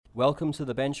Welcome to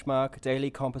the Benchmark Daily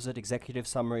Composite Executive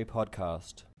Summary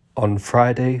Podcast. On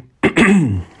Friday,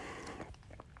 the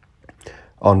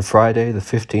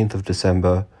 15th of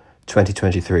December,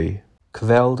 2023,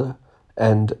 Covelde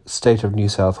and State of New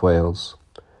South Wales,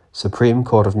 Supreme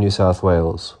Court of New South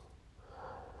Wales.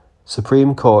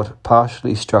 Supreme Court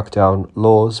partially struck down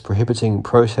laws prohibiting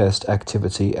protest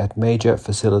activity at major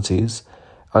facilities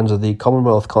under the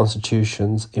Commonwealth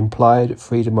Constitution's implied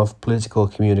freedom of political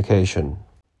communication.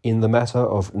 In the matter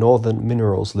of Northern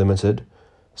Minerals Limited,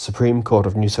 Supreme Court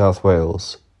of New South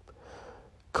Wales.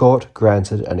 Court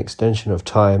granted an extension of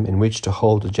time in which to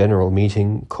hold a general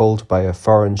meeting called by a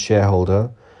foreign shareholder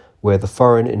where the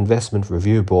Foreign Investment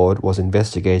Review Board was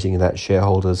investigating that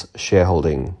shareholder's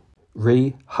shareholding.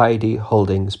 Re Heidi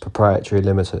Holdings Proprietary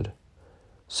Limited.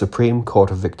 Supreme Court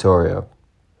of Victoria.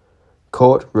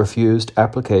 Court refused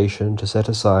application to set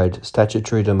aside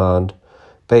statutory demand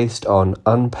based on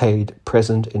unpaid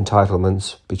present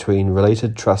entitlements between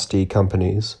related trustee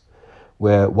companies,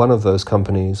 where one of those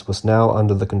companies was now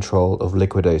under the control of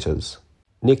liquidators.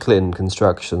 Nicklin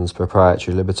Constructions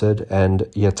Proprietary Limited and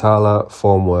Yatala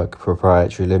Formwork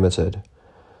Proprietary Limited.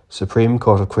 Supreme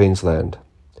Court of Queensland.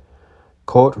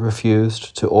 Court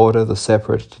refused to order the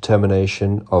separate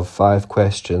determination of 5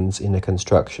 questions in a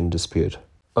construction dispute.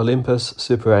 Olympus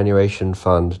Superannuation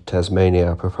Fund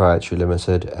Tasmania Proprietary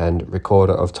Limited and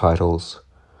Recorder of Titles.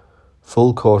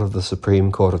 Full Court of the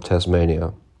Supreme Court of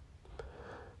Tasmania.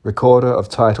 Recorder of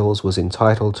Titles was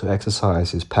entitled to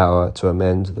exercise his power to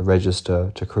amend the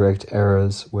register to correct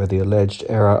errors where the alleged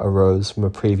error arose from a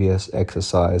previous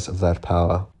exercise of that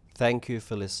power. Thank you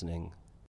for listening.